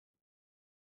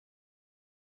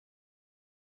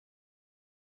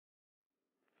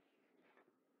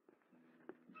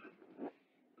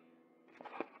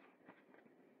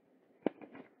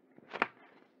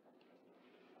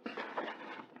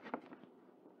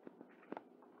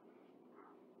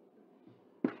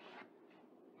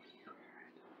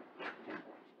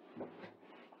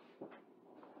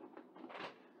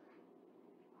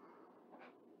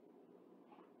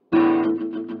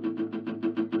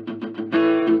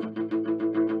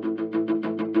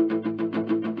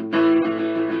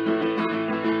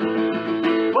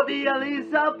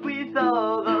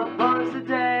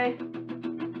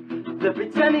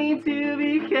pretending to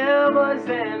be cowboys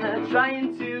and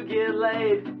trying to get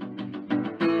laid.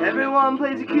 Everyone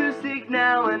plays acoustic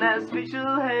now and has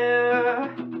facial hair.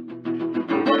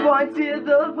 One point did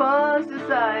the punch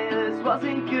decide this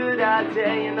wasn't good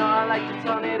idea. You know I like to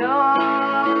turn it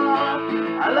off.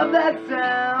 I love that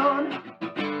sound.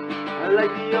 I like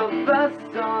the old fast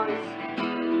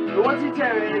songs. But once you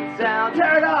tear it down,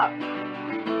 tear it up.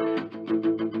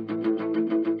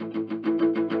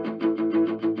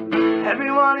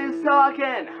 Everyone is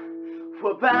talking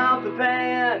about the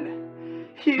band.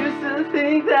 Used to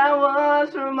think that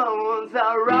was Ramones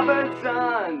or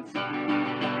Robertsons.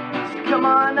 So come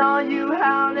on, all you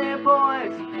howdy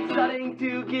boys, starting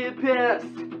to get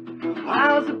pissed.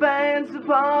 How's a band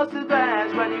supposed to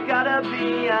dance when you gotta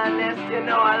be honest? You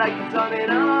know I like to turn it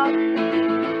up.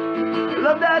 I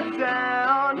love that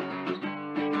sound.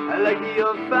 I like the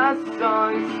old fast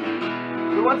songs.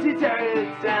 So once you tear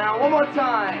it down, one more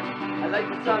time, I like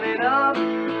to turn it up.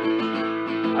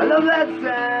 I love that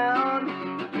sound.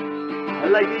 I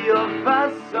like the old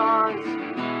fast songs.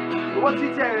 So once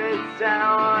you tear it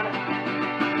down.